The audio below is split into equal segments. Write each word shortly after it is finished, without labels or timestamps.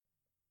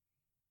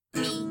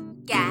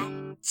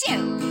Pikachu!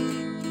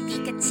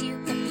 Pikachu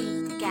ka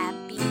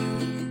Pika-Pee.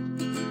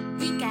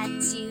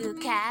 Pikachu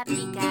ka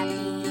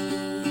Pika-Pee.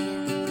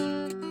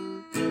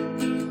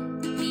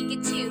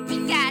 Pikachu,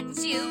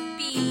 Pikachu,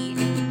 Pee.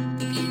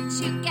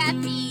 Pichu ka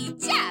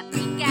Pija,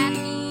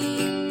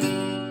 Pika-Pee.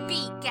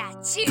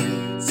 Pikachu,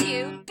 Chu,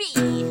 Pee.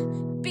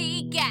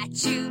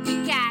 Pikachu,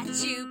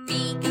 Pikachu,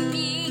 Pika,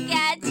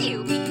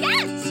 Pikachu,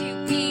 Pikachu,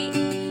 Pee.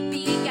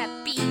 Pika,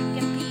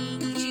 Pika,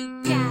 Pichu,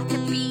 Kaka,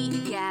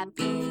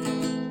 Pika-Pee.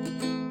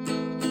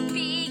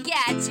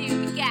 Pikachu,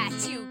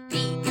 Pikachu,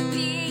 Pika,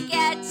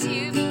 Pikachu,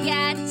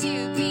 Pikachu,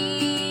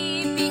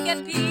 Pee. Pika,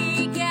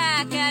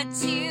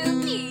 Pikachu,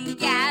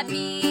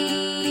 Pika-Pee.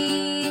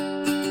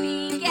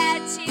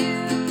 Pikachu,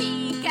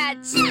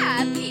 Pikachu,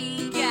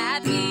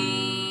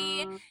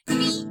 Pika-Pee.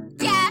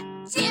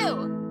 Pikachu!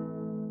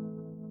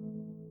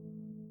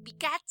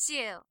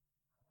 Pikachu!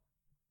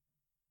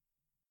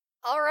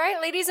 All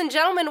right, ladies and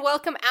gentlemen,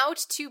 welcome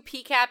out to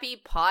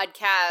PCAPI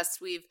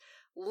Podcast. We've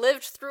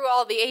lived through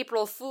all the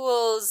April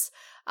Fools,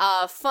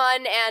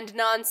 fun and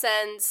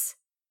nonsense,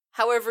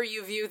 however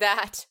you view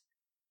that.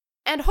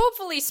 And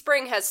hopefully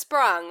spring has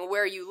sprung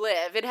where you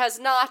live. It has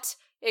not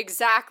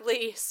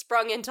exactly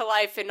sprung into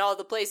life in all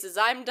the places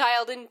I'm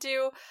dialed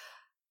into,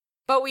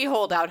 but we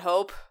hold out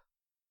hope.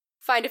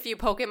 Find a few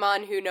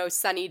Pokemon who know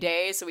sunny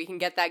days so we can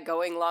get that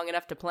going long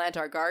enough to plant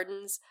our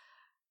gardens.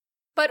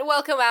 But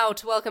welcome out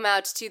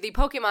to the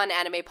Pokemon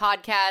Anime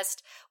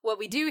Podcast. What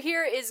we do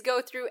here is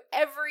go through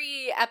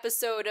every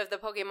episode of the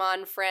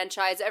Pokemon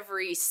franchise,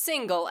 every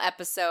single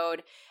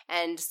episode,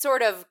 and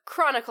sort of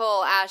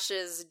chronicle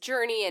Ash's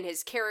journey and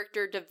his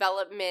character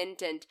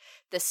development and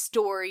the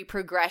story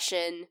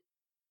progression.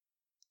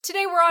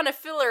 Today we're on a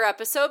filler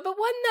episode, but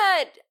one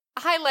that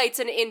highlights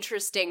an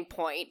interesting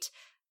point,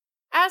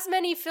 as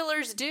many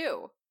fillers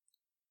do.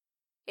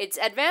 It's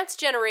Advanced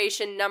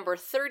Generation number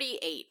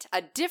 38,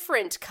 a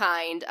different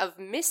kind of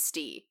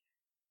Misty.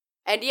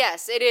 And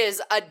yes, it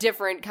is a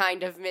different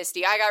kind of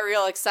Misty. I got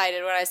real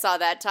excited when I saw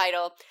that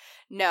title.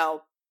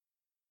 No.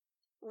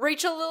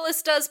 Rachel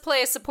Lillis does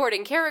play a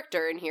supporting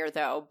character in here,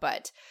 though,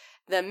 but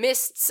the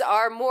mists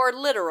are more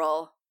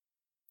literal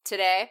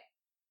today.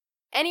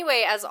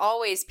 Anyway, as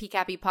always,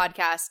 PCAPI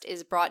Podcast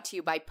is brought to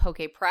you by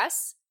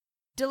PokePress,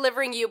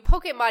 delivering you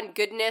Pokemon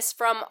goodness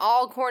from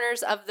all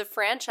corners of the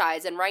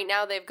franchise. And right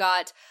now they've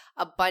got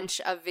a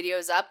bunch of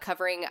videos up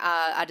covering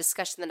a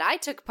discussion that I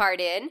took part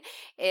in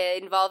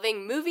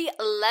involving movie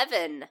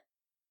 11,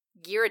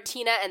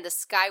 Giratina and the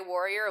Sky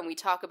Warrior. And we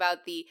talk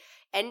about the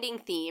ending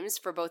themes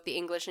for both the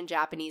English and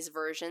Japanese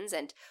versions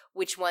and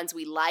which ones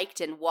we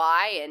liked and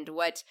why and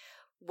what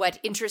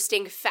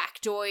interesting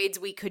factoids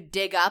we could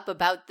dig up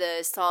about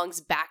the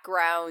song's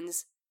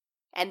backgrounds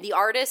and the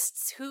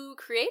artists who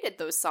created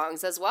those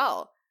songs as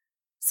well.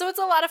 So it's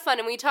a lot of fun,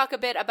 and we talk a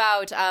bit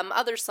about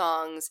other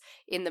songs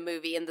in the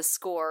movie and the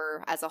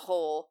score as a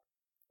whole.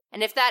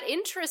 And if that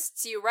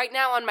interests you, right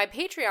now on my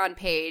Patreon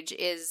page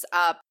is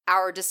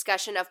our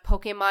discussion of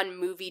Pokemon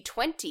Movie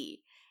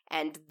 20,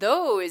 and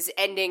those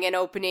ending and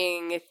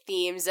opening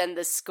themes and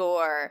the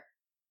score.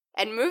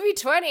 And Movie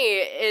 20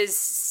 is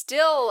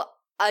still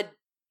a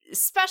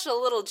special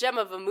little gem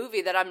of a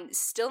movie that I'm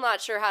still not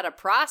sure how to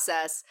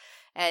process.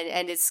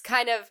 And it's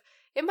kind of,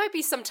 it might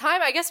be some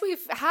time. I guess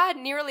we've had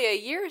nearly a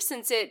year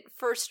since it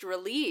first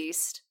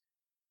released.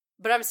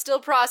 But I'm still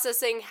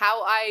processing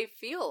how I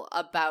feel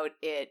about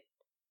it.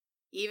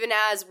 Even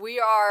as we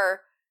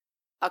are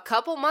a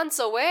couple months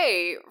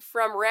away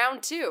from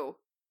round 2.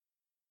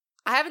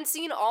 I haven't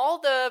seen all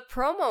the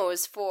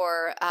promos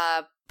for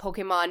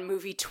Pokemon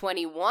Movie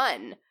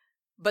 21.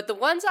 But the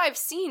ones I've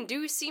seen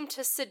do seem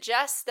to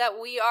suggest that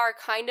we are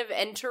kind of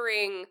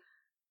entering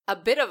a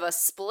bit of a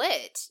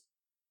split,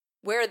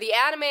 where the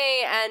anime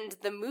and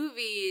the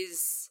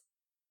movies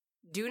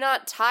do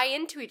not tie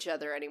into each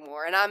other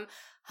anymore, and I'm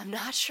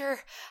not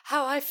sure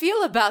how I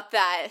feel about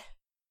that.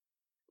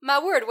 My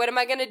word, what am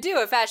I gonna do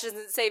if Ash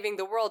isn't saving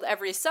the world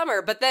every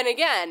summer? But then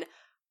again,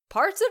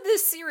 parts of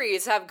this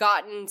series have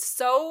gotten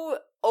so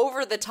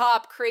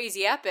over-the-top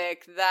crazy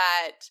epic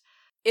that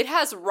it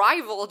has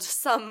rivaled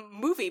some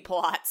movie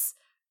plots.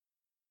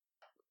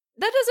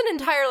 That doesn't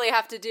entirely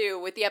have to do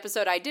with the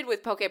episode I did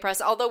with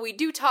PokePress, although we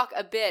do talk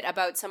a bit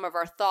about some of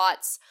our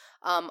thoughts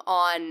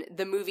on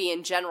the movie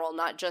in general,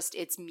 not just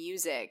its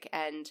music,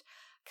 and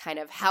kind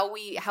of how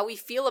we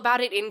feel about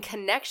it in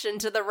connection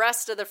to the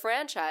rest of the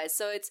franchise.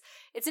 So it's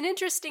an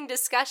interesting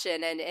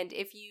discussion, and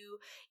if you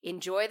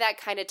enjoy that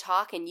kind of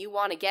talk and you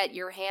want to get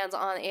your hands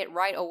on it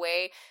right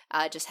away,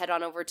 just head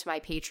on over to my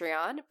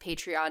Patreon,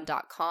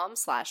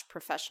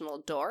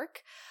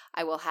 patreon.com/professionaldork.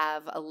 I will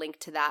have a link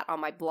to that on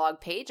my blog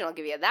page, and I'll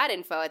give you that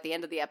info at the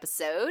end of the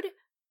episode.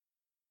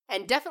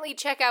 And definitely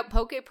check out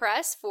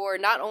PokePress for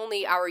not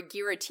only our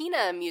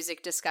Giratina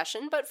music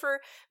discussion, but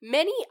for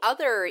many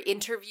other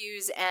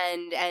interviews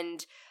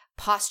and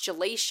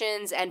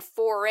postulations and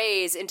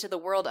forays into the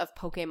world of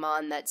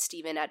Pokemon that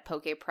Steven at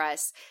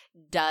PokePress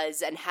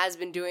does and has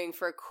been doing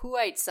for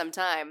quite some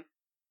time.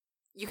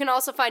 You can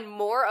also find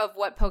more of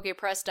what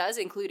PokePress does,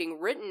 including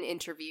written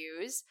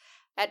interviews,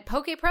 at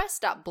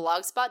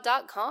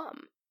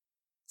pokepress.blogspot.com.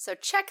 So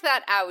check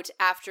that out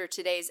after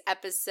today's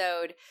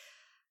episode.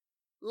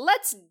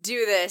 Let's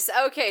do this.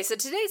 Okay, so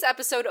today's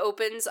episode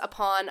opens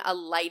upon a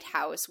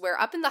lighthouse where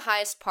up in the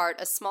highest part,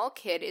 a small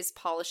kid is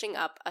polishing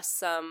up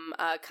some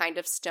kind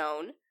of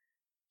stone.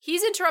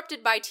 He's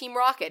interrupted by Team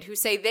Rocket, who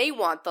say they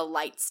want the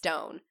light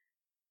stone.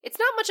 It's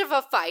not much of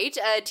a fight.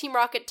 Team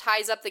Rocket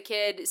ties up the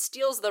kid,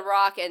 steals the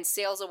rock, and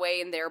sails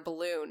away in their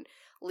balloon,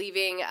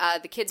 leaving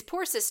the kid's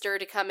poor sister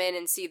to come in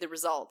and see the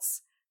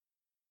results.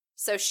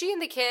 So she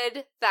and the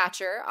kid,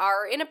 Thatcher,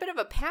 are in a bit of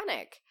a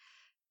panic.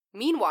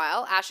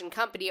 Meanwhile, Ash and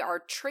company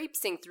are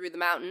traipsing through the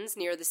mountains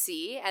near the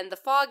sea, and the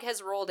fog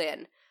has rolled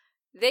in.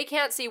 They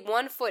can't see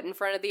one foot in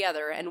front of the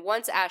other, and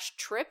once Ash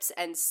trips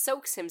and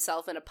soaks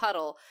himself in a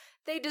puddle,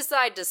 they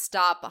decide to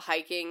stop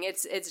hiking.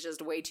 It's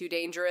just way too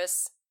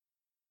dangerous.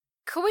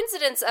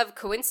 Coincidence of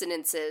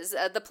coincidences,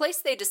 the place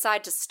they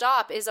decide to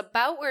stop is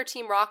about where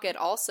Team Rocket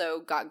also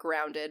got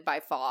grounded by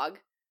fog.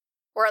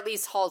 Or at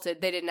least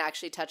halted. They didn't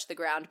actually touch the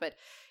ground, but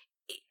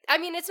I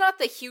mean, it's not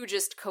the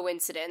hugest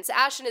coincidence.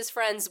 Ash and his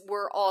friends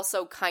were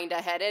also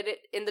kinda headed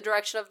in the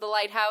direction of the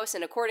lighthouse,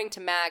 and according to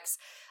Max,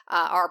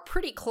 are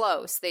pretty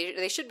close.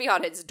 They should be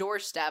on its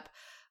doorstep,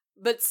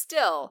 but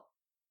still,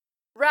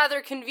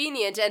 rather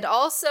convenient, and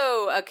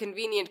also a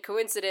convenient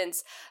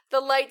coincidence, the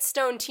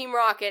Lightstone Team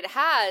Rocket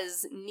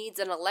needs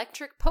an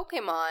electric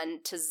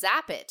Pokemon to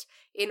zap it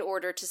in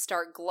order to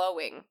start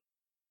glowing.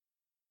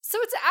 So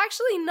it's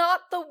actually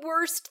not the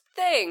worst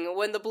thing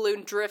when the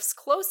balloon drifts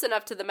close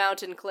enough to the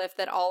mountain cliff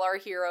that all our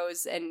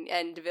heroes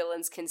and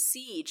villains can see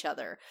each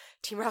other.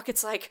 Team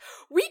Rocket's like,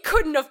 we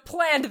couldn't have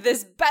planned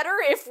this better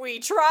if we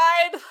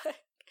tried!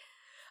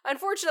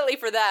 Unfortunately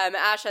for them,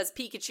 Ash has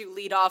Pikachu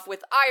lead off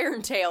with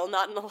Iron Tail,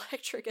 not an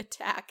electric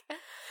attack.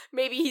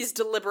 Maybe he's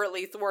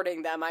deliberately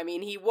thwarting them. I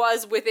mean, he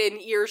was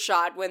within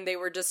earshot when they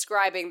were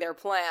describing their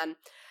plan.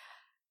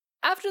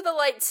 After the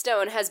Light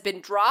Stone has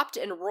been dropped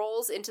and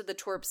rolls into the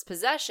twerp's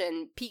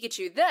possession,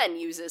 Pikachu then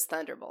uses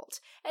Thunderbolt.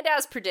 And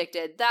as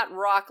predicted, that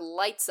rock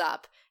lights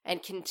up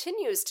and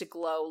continues to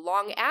glow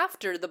long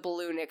after the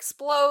balloon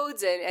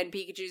explodes and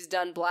Pikachu's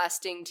done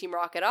blasting Team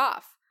Rocket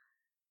off.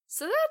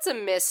 So that's a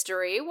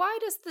mystery. Why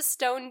does the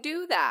stone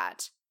do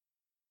that?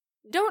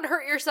 Don't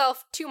hurt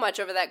yourself too much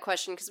over that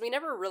question, because we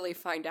never really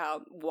find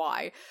out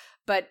why.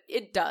 But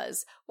it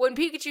does. When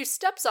Pikachu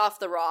steps off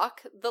the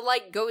rock, the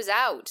light goes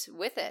out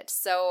with it,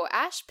 so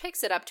Ash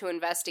picks it up to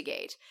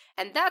investigate.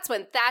 And that's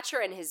when Thatcher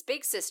and his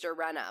big sister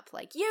run up,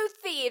 like, "You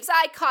thieves,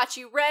 I caught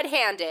you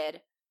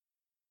red-handed!"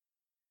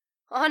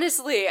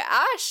 Honestly,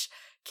 Ash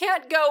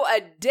can't go a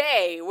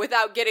day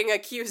without getting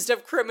accused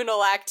of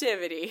criminal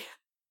activity.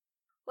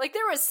 Like,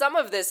 there was some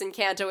of this in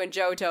Kanto and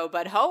Johto,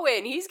 but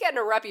Hoenn, he's getting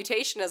a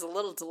reputation as a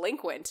little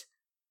delinquent.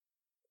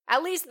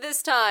 At least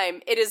this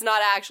time, it is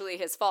not actually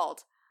his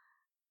fault.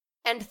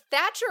 And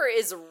Thatcher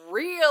is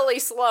really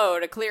slow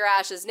to clear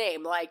Ash's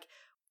name. Like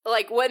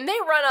when they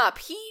run up,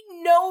 he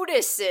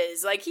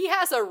notices, like he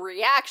has a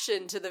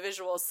reaction to the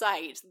visual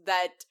sight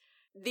that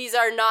these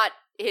are not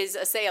his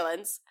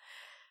assailants.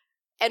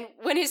 And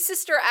when his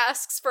sister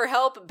asks for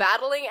help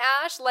battling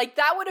Ash, like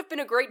that would have been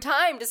a great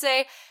time to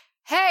say,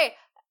 "Hey,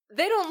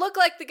 they don't look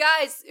like the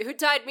guys who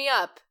tied me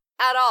up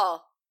at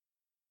all.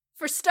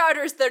 For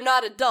starters, they're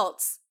not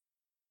adults."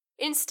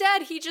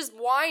 Instead, he just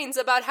whines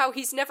about how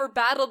he's never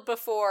battled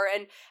before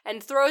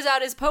and throws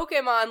out his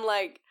Pokemon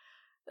like,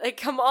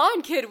 come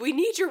on, kid, we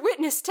need your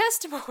witness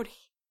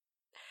testimony.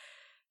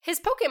 His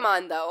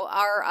Pokemon, though,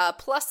 are a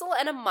Plusle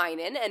and a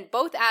Minun, and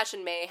both Ash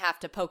and May have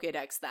to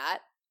Pokedex that.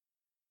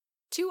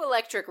 2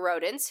 electric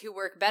rodents who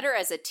work better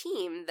as a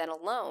team than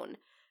alone.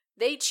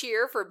 They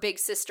cheer for Big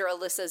Sister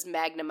Alyssa's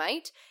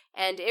Magnemite,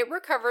 and it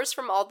recovers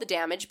from all the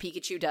damage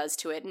Pikachu does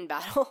to it in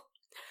battle.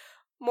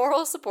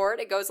 Moral support,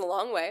 it goes a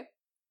long way.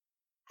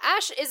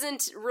 Ash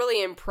isn't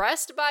really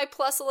impressed by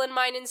Plusle and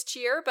Minun's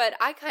cheer, but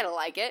I kind of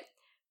like it.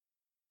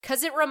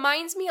 'Cause it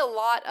reminds me a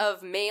lot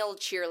of male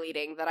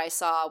cheerleading that I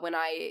saw when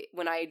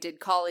I did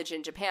college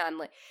in Japan.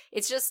 Like,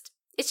 it's just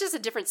a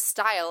different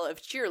style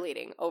of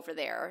cheerleading over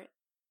there.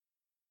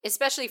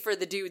 Especially for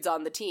the dudes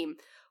on the team,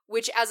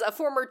 which as a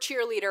former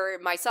cheerleader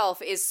myself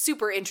is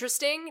super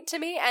interesting to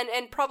me,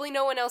 and probably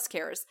no one else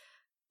cares.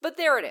 But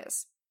there it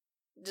is.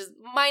 Just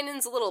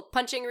Minun's little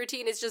punching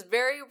routine is just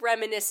very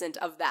reminiscent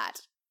of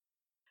that.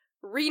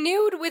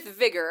 Renewed with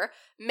vigor,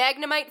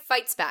 Magnemite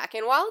fights back,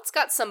 and while it's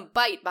got some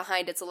bite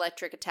behind its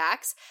electric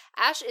attacks,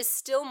 Ash is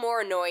still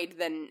more annoyed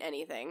than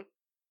anything.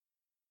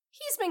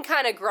 He's been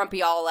kinda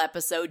grumpy all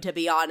episode, to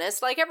be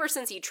honest. Like, ever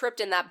since he tripped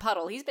in that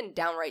puddle, he's been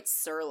downright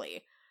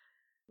surly.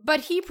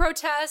 But he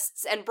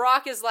protests, and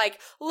Brock is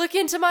like, "Look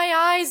into my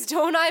eyes,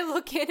 don't I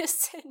look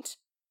innocent?"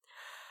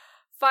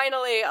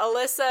 Finally,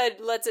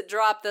 Alyssa lets it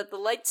drop that the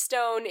Light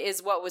Stone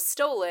is what was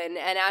stolen,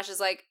 and Ash is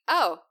like,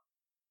 "Oh,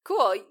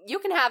 cool, you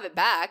can have it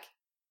back."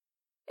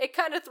 It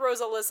kind of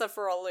throws Alyssa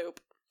for a loop.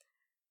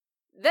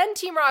 Then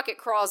Team Rocket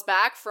crawls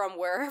back from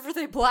wherever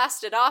they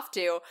blasted off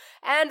to,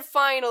 and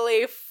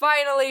finally,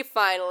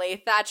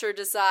 Thatcher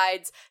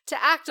decides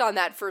to act on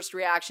that first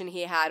reaction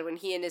he had when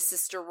he and his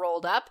sister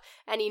rolled up,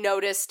 and he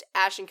noticed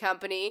Ash and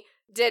company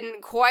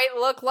didn't quite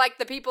look like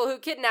the people who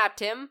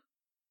kidnapped him.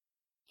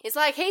 He's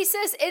like, "Hey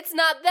sis, it's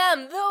not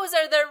them, those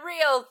are the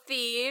real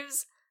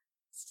thieves."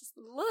 It's just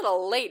a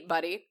little late,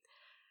 buddy.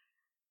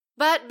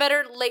 But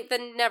better late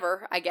than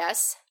never, I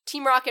guess.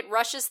 Team Rocket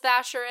rushes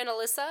Thatcher and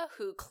Alyssa,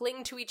 who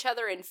cling to each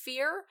other in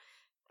fear,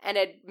 and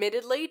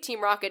admittedly,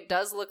 Team Rocket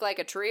does look like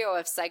a trio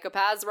of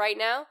psychopaths right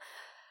now.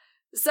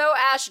 So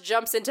Ash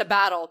jumps into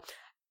battle.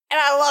 And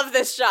I love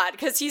this shot,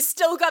 because he's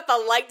still got the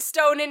light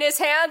stone in his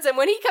hands, and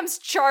when he comes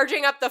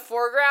charging up the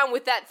foreground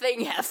with that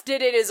thing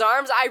hefted in his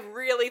arms, I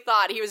really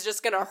thought he was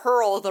just gonna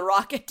hurl the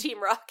rocket,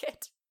 Team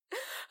Rocket.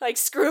 Like,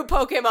 screw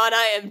Pokemon,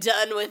 I am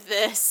done with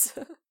this.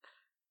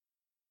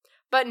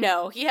 But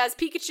no, he has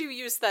Pikachu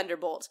use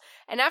Thunderbolt,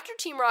 and after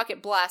Team Rocket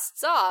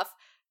blasts off,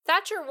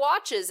 Thatcher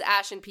watches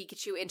Ash and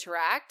Pikachu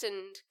interact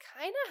and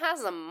kinda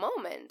has a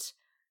moment.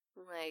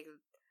 Like,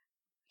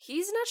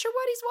 he's not sure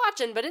what he's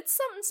watching, but it's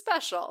something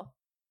special.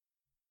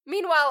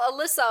 Meanwhile,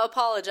 Alyssa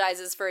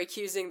apologizes for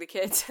accusing the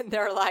kids, and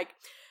they're like,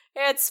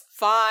 "It's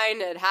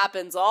fine, it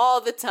happens all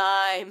the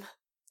time.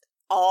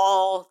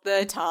 All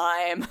the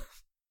time."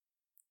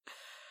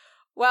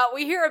 Well,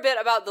 we hear a bit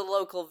about the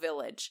local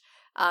village.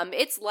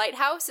 Its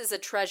lighthouse is a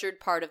treasured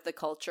part of the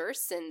culture,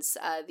 since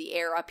the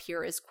air up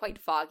here is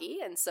quite foggy,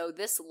 and so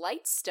this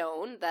light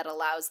stone that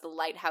allows the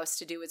lighthouse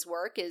to do its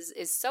work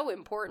is so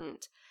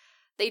important.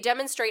 They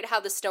demonstrate how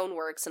the stone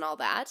works and all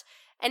that,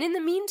 and in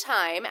the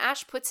meantime,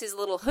 Ash puts his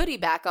little hoodie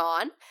back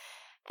on,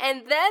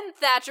 and then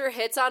Thatcher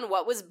hits on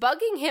what was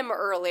bugging him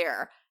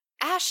earlier.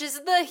 Ash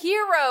is the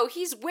hero!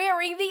 He's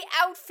wearing the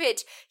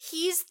outfit!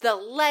 He's the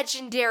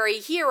legendary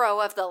hero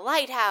of the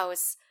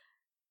lighthouse!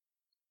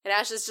 And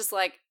Ash is just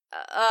like,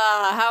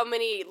 how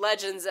many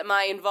legends am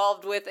I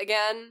involved with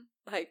again?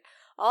 Like,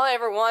 all I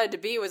ever wanted to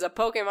be was a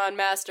Pokemon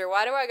master.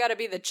 Why do I gotta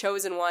be the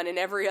chosen one in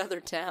every other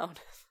town?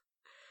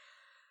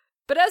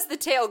 But as the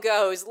tale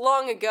goes,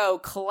 long ago,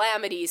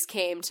 calamities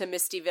came to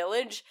Misty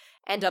Village,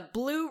 and a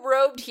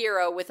blue-robed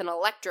hero with an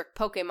electric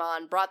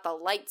Pokemon brought the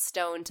Light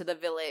Stone to the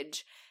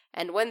village.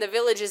 And when the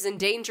village is in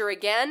danger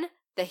again,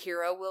 the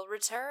hero will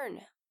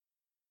return.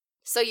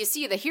 So you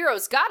see, the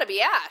hero's gotta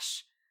be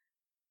Ash.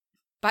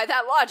 By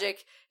that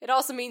logic, it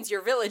also means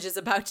your village is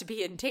about to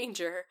be in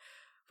danger,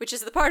 which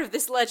is the part of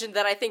this legend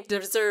that I think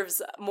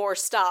deserves more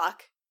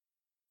stock.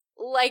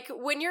 Like,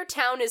 when your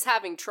town is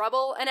having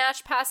trouble and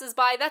Ash passes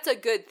by, that's a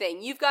good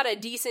thing. You've got a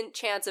decent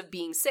chance of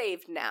being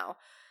saved now.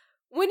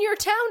 When your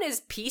town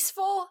is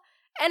peaceful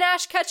and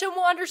Ash Ketchum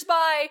wanders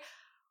by,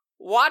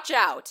 watch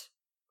out.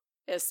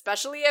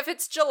 Especially if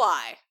it's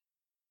July.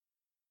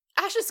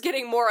 Ash is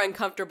getting more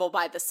uncomfortable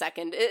by the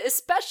second,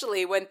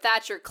 especially when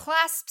Thatcher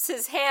clasps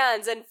his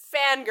hands and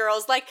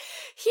fangirls like,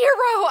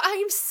 "Hero,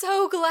 I'm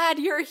so glad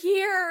you're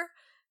here."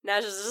 And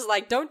Ash is just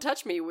like, "Don't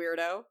touch me,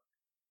 weirdo."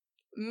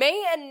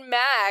 May and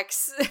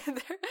Max,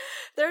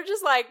 they're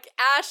just like,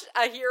 Ash,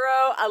 a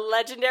hero, a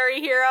legendary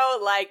hero,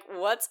 like,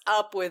 what's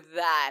up with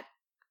that?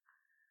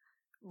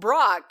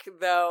 Brock,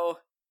 though,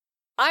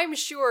 I'm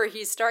sure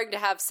he's starting to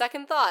have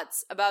second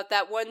thoughts about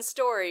that one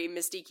story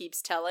Misty keeps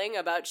telling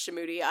about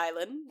Shamoody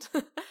Island.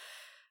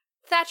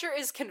 Thatcher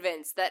is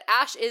convinced that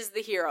Ash is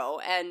the hero,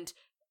 and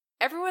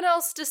everyone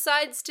else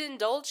decides to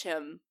indulge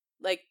him.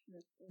 Like,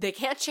 they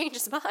can't change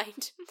his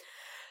mind.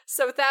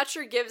 So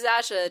Thatcher gives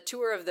Ash a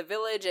tour of the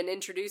village and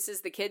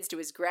introduces the kids to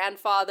his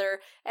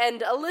grandfather,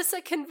 and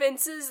Alyssa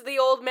convinces the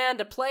old man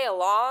to play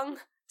along,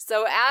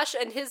 so Ash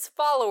and his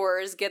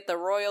followers get the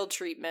royal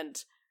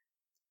treatment.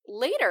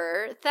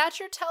 Later,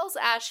 Thatcher tells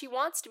Ash he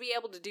wants to be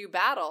able to do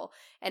battle,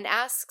 and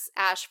asks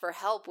Ash for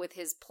help with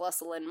his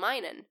Plusle and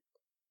Minun.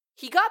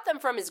 He got them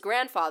from his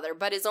grandfather,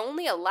 but is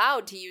only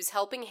allowed to use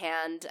Helping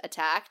Hand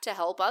attack to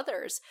help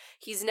others.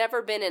 He's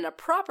never been in a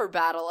proper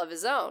battle of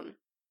his own.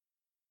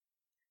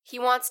 He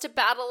wants to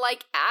battle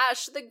like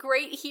Ash, the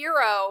great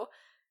hero.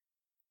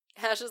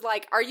 Ash is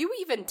like, "Are you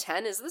even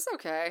 10? Is this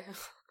okay?"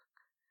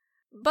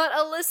 But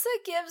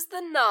Alyssa gives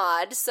the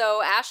nod,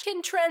 so Ash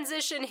can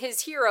transition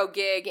his hero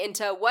gig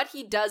into what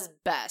he does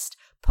best,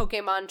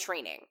 Pokemon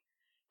training,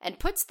 and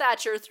puts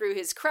Thatcher through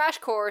his crash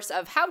course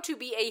of How to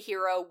Be a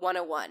Hero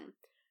 101.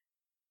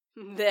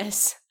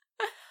 This.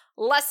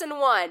 Lesson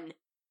 1.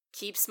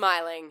 Keep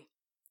smiling.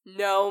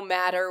 No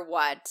matter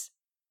what.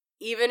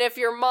 Even if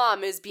your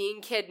mom is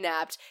being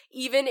kidnapped,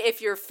 even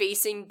if you're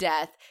facing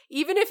death,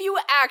 even if you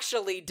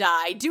actually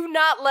die, do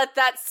not let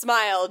that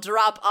smile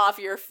drop off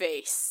your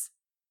face.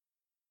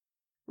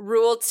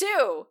 Rule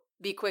 2.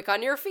 Be quick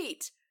on your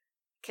feet.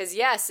 'Cause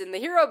yes, in the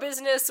hero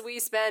business, we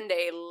spend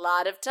a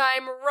lot of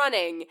time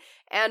running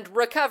and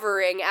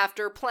recovering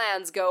after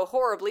plans go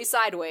horribly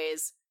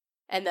sideways.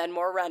 And then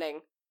more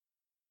running.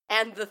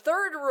 And the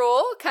third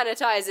rule kinda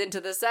ties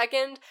into the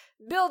second.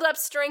 Build up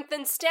strength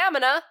and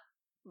stamina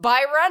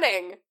by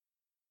running.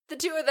 The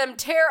two of them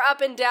tear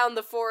up and down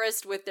the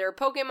forest with their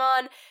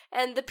Pokemon,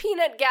 and the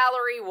peanut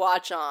gallery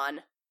watch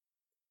on.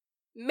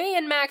 May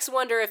and Max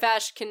wonder if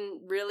Ash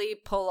can really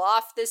pull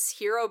off this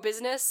hero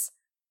business.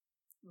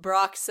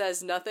 Brock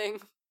says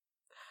nothing.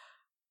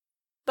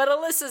 But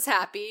Alyssa's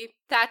happy.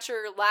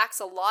 Thatcher lacks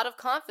a lot of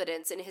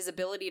confidence in his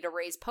ability to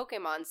raise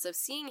Pokemon, so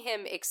seeing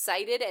him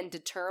excited and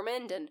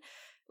determined and,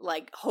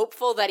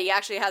 hopeful that he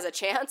actually has a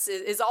chance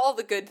is all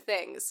the good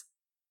things.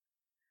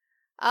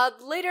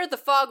 Later, the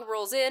fog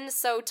rolls in,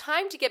 so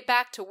time to get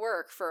back to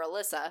work for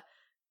Alyssa.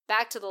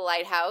 Back to the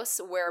lighthouse,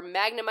 where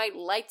Magnemite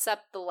lights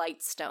up the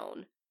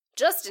Lightstone.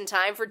 Just in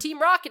time for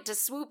Team Rocket to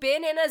swoop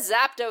in a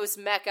Zapdos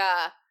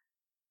mecha.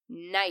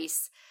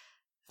 Nice.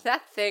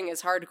 That thing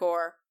is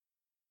hardcore.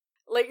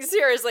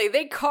 Seriously,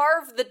 they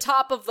carve the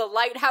top of the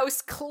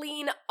lighthouse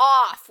clean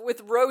off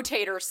with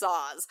rotator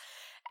saws.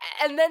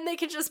 And then they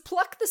can just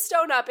pluck the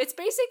stone up. It's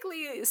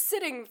basically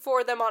sitting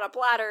for them on a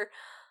platter.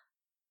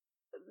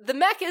 The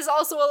mech is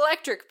also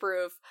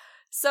electric-proof,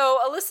 so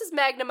Alyssa's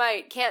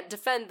Magnemite can't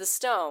defend the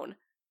stone.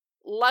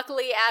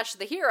 Luckily, Ash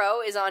the hero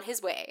is on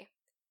his way.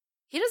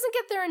 He doesn't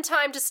get there in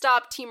time to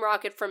stop Team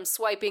Rocket from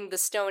swiping the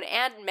stone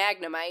and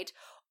Magnemite,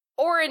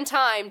 or in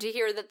time to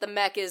hear that the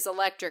mech is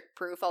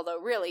electric-proof, although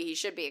really he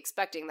should be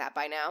expecting that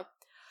by now.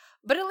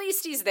 But at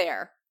least he's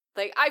there.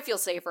 I feel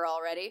safer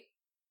already.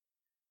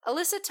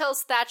 Alyssa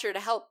tells Thatcher to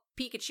help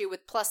Pikachu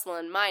with Plusle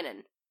and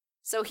Minun.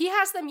 So he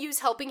has them use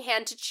Helping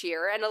Hand to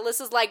cheer, and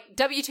Alyssa's like,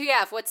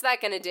 WTF, what's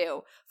that gonna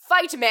do?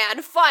 Fight,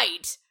 man,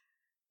 fight!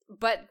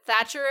 But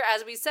Thatcher,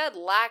 as we said,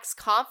 lacks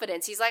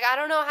confidence. He's like, I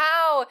don't know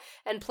how!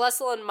 And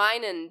Plusle and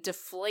Minun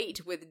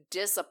deflate with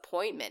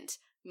disappointment.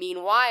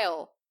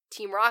 Meanwhile,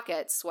 Team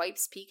Rocket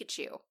swipes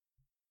Pikachu.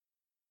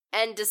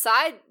 And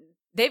decide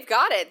they've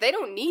got it. They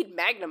don't need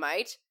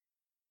Magnemite.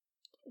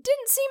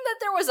 Didn't seem that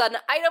there was an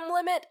item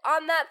limit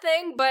on that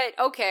thing, but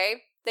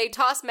okay. They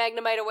toss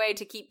Magnemite away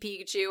to keep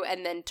Pikachu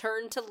and then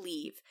turn to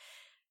leave.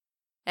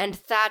 And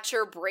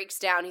Thatcher breaks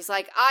down. He's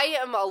like, I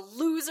am a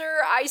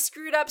loser. I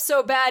screwed up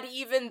so bad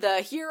even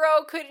the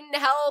hero couldn't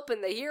help,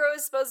 and the hero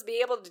is supposed to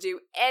be able to do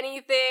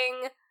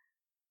anything.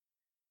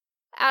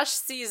 Ash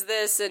sees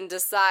this and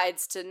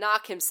decides to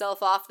knock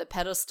himself off the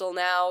pedestal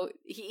now.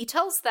 He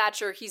tells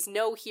Thatcher he's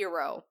no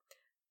hero.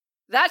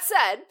 That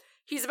said,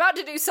 he's about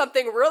to do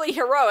something really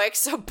heroic,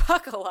 so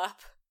buckle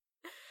up.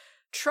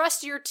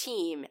 Trust your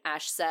team,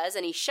 Ash says,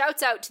 and he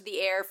shouts out to the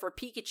air for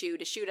Pikachu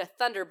to shoot a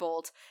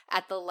Thunderbolt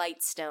at the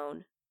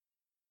Lightstone.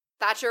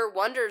 Thatcher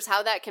wonders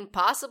how that can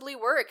possibly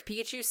work.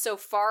 Pikachu's so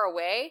far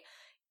away,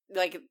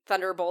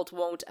 Thunderbolt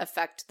won't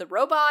affect the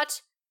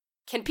robot.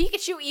 Can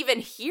Pikachu even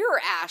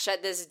hear Ash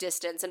at this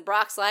distance? And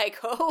Brock's like,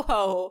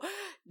 ho,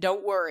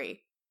 don't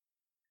worry.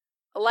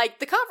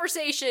 The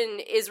conversation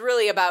is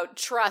really about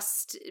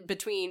trust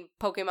between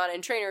Pokemon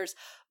and trainers,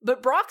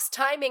 but Brock's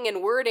timing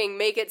and wording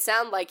make it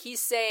sound like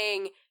he's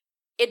saying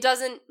it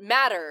doesn't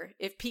matter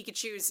if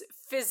Pikachu's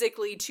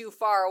physically too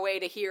far away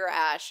to hear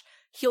Ash,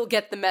 he'll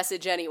get the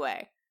message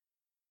anyway.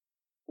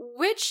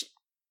 Which,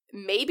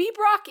 maybe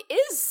Brock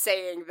is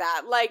saying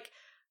that.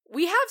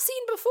 We have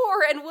seen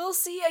before, and we'll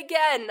see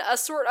again, a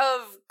sort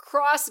of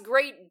cross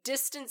great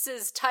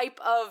distances type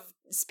of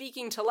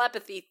speaking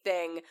telepathy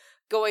thing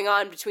going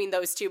on between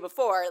those two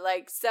before.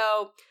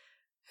 So,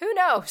 who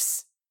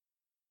knows?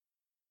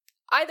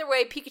 Either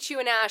way, Pikachu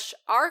and Ash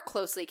are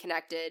closely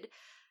connected.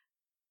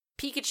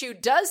 Pikachu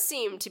does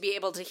seem to be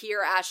able to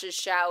hear Ash's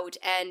shout,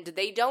 and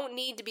they don't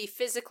need to be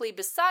physically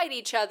beside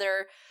each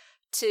other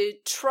to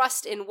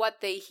trust in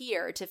what they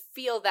hear, to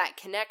feel that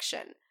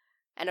connection.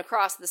 And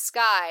across the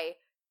sky,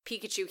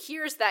 Pikachu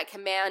hears that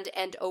command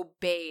and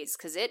obeys,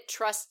 because it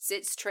trusts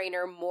its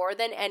trainer more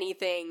than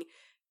anything,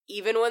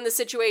 even when the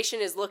situation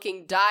is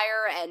looking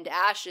dire and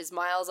Ash is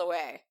miles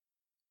away.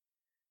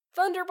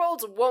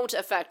 Thunderbolts won't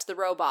affect the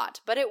robot,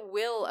 but it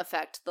will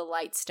affect the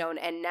Lightstone,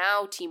 and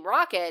now Team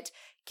Rocket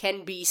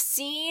can be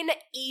seen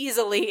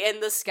easily in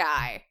the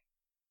sky.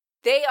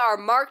 They are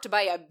marked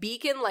by a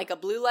beacon like a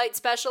blue light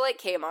special at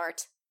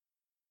Kmart.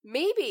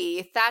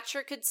 Maybe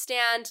Thatcher could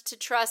stand to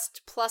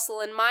trust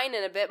Plusle and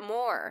Minun a bit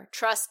more,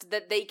 trust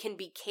that they can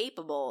be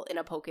capable in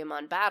a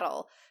Pokemon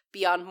battle,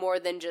 beyond more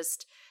than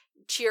just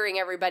cheering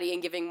everybody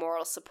and giving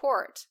moral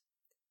support.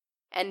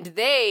 And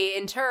they,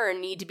 in turn,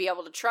 need to be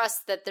able to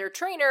trust that their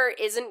trainer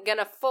isn't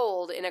gonna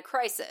fold in a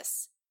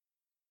crisis.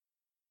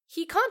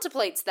 He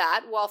contemplates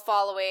that while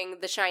following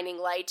the shining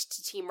light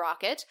to Team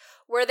Rocket,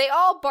 where they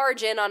all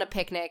barge in on a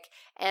picnic,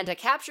 and a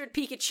captured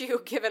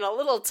Pikachu given a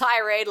little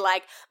tirade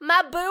like,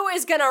 "My boo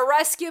is gonna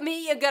rescue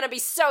me, you're gonna be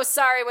so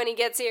sorry when he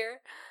gets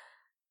here."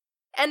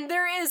 And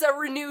there is a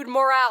renewed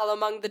morale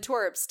among the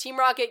twerps. Team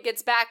Rocket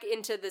gets back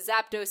into the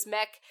Zapdos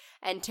mech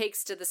and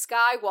takes to the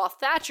sky, while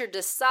Thatcher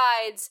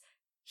decides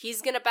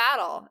he's gonna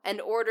battle, and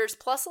orders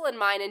Plusle and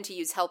Minun to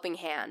use Helping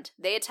Hand.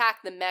 They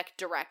attack the mech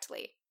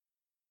directly.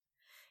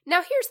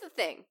 Now here's the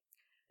thing.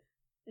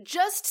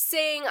 Just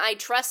saying I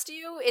trust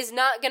you is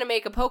not gonna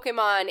make a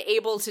Pokemon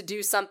able to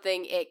do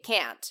something it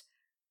can't.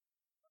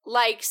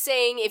 Like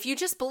saying, if you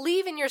just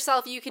believe in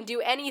yourself you can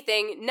do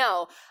anything.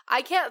 No,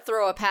 I can't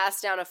throw a pass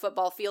down a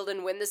football field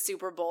and win the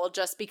Super Bowl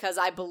just because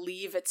I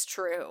believe it's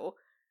true.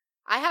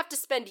 I have to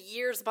spend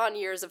years upon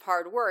years of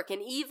hard work,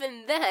 and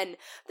even then,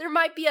 there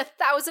might be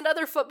 1,000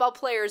 other football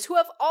players who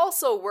have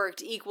also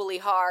worked equally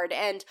hard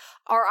and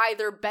are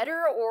either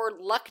better or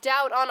lucked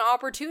out on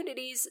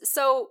opportunities.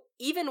 So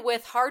even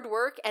with hard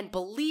work and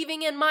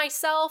believing in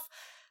myself,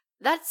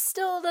 that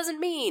still doesn't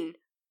mean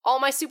all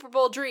my Super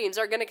Bowl dreams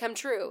are going to come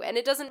true. And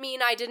it doesn't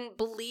mean I didn't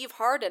believe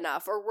hard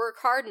enough or work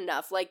hard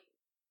enough. Like,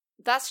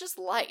 that's just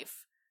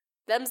life.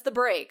 Them's the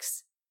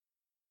breaks.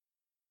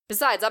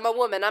 Besides, I'm a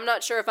woman. I'm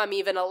not sure if I'm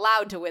even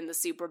allowed to win the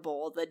Super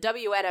Bowl. The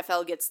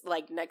WNFL gets,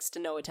 next to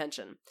no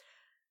attention.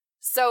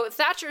 So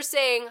Thatcher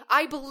saying,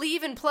 I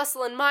believe in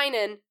Plessel and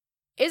Meinen,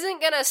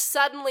 isn't gonna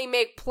suddenly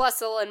make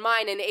Plessel and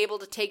Meinen able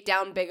to take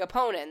down big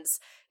opponents,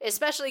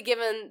 especially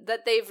given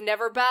that they've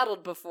never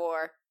battled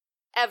before.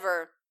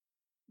 Ever.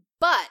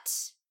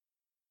 But,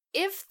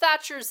 if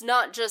Thatcher's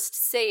not just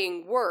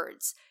saying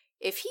words,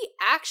 if he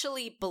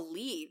actually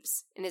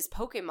believes in his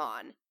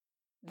Pokemon,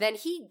 then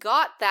he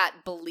got that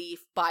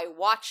belief by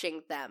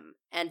watching them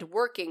and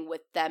working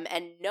with them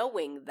and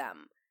knowing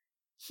them.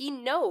 He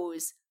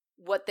knows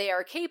what they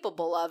are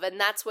capable of, and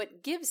that's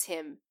what gives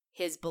him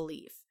his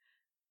belief.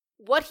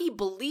 What he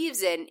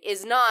believes in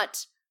is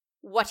not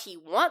what he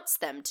wants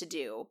them to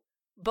do,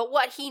 but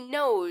what he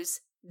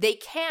knows they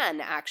can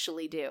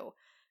actually do.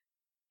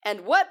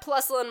 And what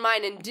Plessel and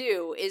Meinen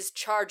do is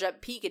charge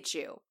up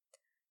Pikachu.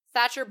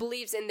 Thatcher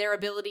believes in their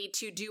ability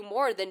to do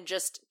more than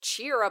just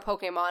cheer a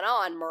Pokemon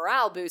on,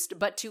 morale boost,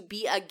 but to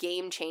be a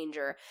game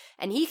changer.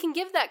 And he can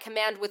give that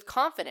command with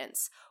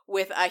confidence,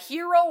 with a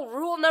hero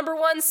rule number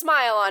 1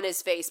 smile on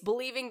his face,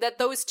 believing that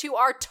those two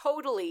are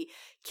totally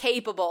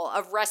capable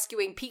of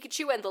rescuing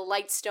Pikachu and the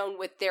Lightstone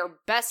with their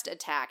best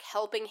attack,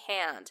 Helping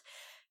Hand.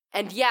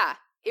 And yeah,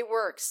 it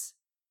works.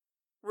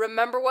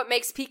 Remember what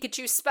makes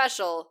Pikachu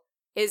special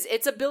is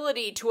its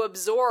ability to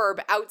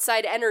absorb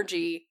outside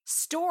energy,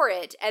 store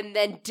it, and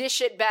then dish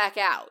it back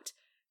out.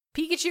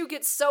 Pikachu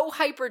gets so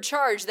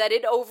hypercharged that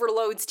it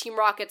overloads Team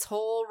Rocket's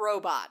whole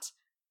robot.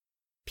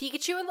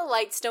 Pikachu and the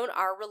Lightstone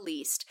are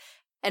released.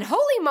 And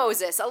holy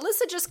Moses,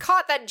 Alyssa just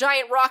caught that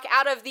giant rock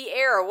out of the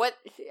air.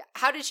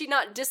 How did she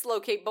not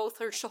dislocate both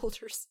her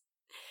shoulders?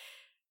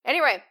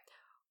 Anyway,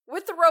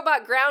 with the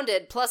robot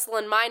grounded, Plessel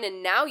and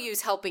Meinen now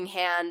use Helping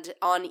Hand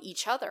on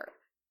each other.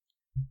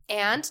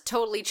 And,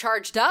 totally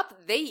charged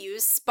up, they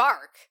use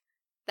Spark.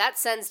 That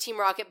sends Team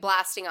Rocket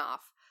blasting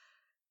off.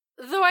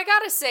 Though I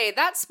gotta say,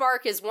 that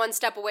Spark is one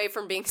step away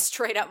from being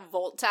straight up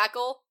Volt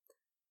Tackle.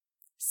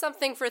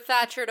 Something for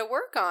Thatcher to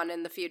work on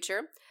in the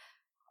future.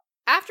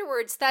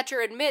 Afterwards,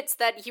 Thatcher admits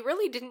that he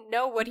really didn't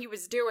know what he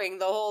was doing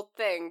the whole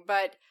thing,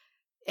 but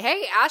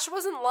hey, Ash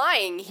wasn't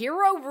lying.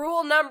 Hero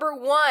rule number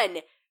 1,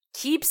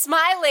 keep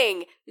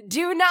smiling.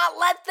 Do not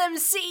let them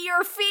see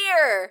your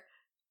fear.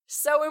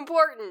 So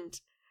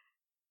important.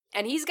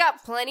 And he's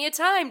got plenty of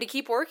time to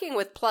keep working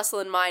with Plessel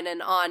and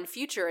Meinen on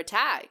future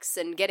attacks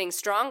and getting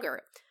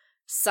stronger.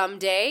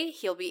 Someday,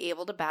 he'll be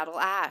able to battle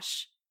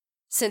Ash.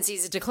 Since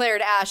he's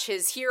declared Ash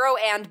his hero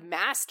and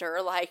master,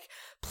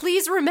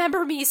 please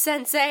remember me,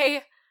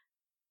 Sensei!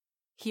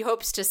 He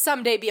hopes to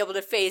someday be able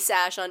to face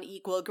Ash on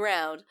equal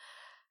ground.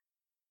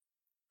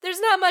 There's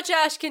not much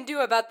Ash can do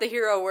about the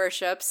hero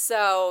worship,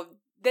 so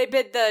they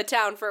bid the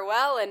town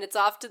farewell and it's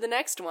off to the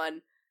next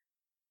one.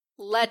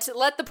 Let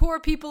the poor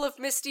people of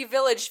Misty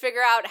Village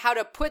figure out how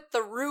to put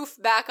the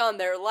roof back on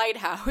their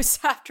lighthouse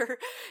after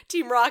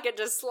Team Rocket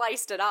just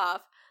sliced it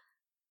off.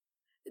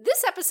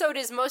 This episode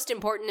is most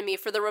important to me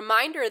for the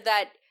reminder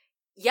that,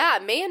 yeah,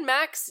 May and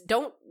Max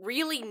don't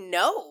really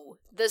know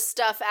the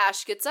stuff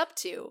Ash gets up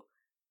to.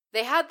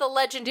 They had the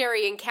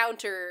legendary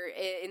encounter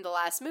in the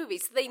last movie,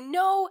 so they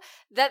know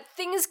that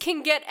things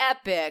can get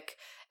epic,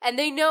 and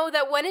they know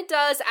that when it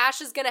does,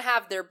 Ash is gonna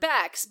have their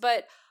backs,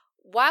 but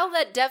while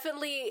that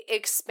definitely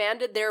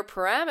expanded their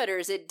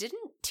parameters, it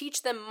didn't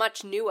teach them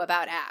much new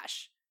about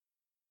Ash.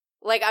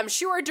 I'm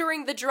sure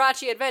during the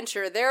Jirachi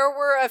adventure, there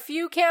were a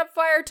few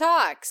campfire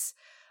talks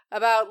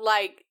about,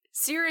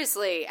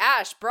 seriously,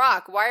 Ash,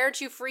 Brock, why aren't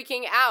you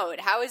freaking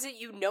out? How is it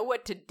you know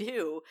what to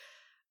do?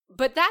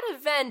 But that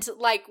event,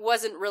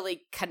 wasn't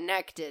really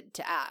connected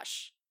to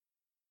Ash.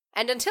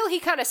 And until he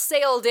kind of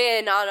sailed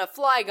in on a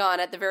Flygon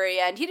at the very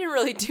end, he didn't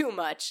really do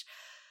much.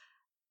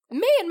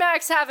 May and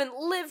Max haven't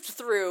lived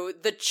through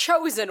the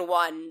Chosen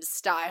One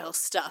style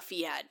stuff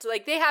yet.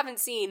 They haven't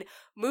seen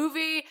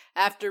movie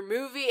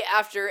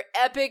after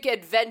epic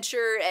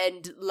adventure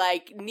and,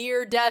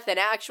 near-death and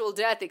actual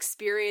death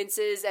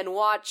experiences and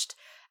watched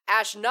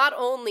Ash not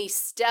only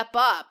step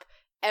up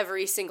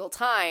every single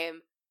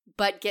time,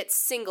 but get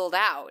singled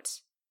out.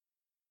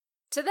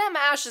 To them,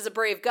 Ash is a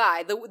brave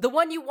guy, the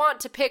one you want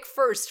to pick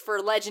first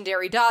for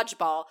Legendary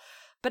Dodgeball,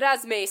 but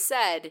as May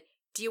said,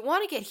 do you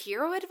want to get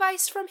hero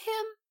advice from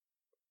him?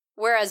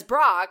 Whereas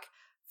Brock,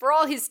 for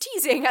all his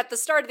teasing at the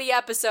start of the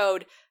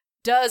episode,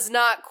 does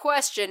not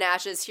question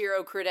Ash's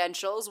hero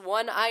credentials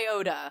one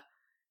iota.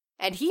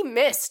 And he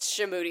missed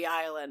Shamudi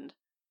Island.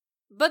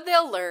 But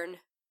they'll learn.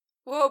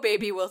 Whoa,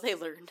 baby, will they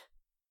learn.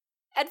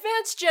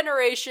 Advanced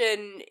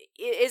Generation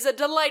is a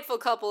delightful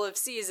couple of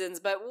seasons,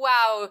 but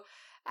wow,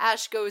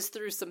 Ash goes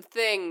through some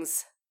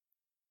things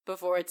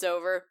before it's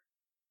over.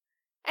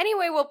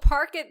 Anyway, we'll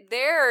park it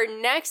there.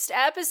 Next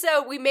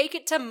episode, we make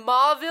it to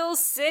Mauville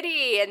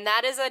City, and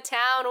that is a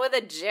town with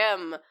a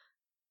gym.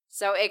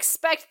 So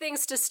expect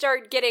things to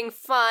start getting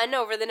fun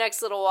over the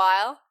next little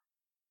while.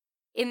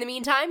 In the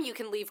meantime, you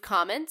can leave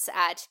comments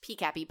at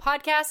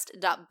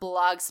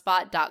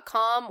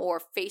pcappypodcast.blogspot.com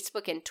or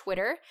Facebook and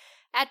Twitter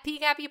at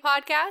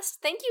pcappypodcast.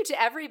 Thank you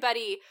to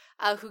everybody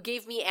who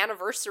gave me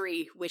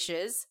anniversary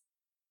wishes.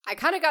 I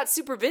kind of got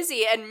super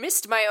busy and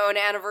missed my own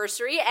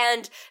anniversary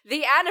and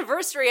the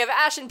anniversary of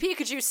Ash and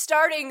Pikachu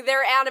starting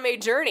their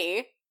anime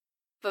journey.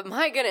 But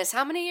my goodness,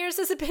 how many years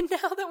has it been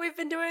now that we've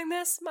been doing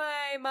this?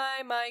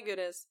 My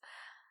goodness.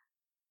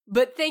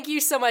 But thank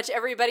you so much,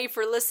 everybody,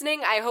 for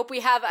listening. I hope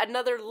we have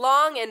another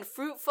long and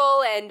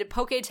fruitful and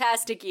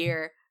Poketastic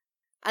year.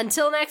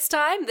 Until next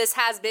time, this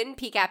has been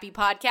PCAPy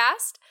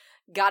Podcast.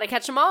 Gotta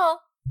catch 'em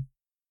all.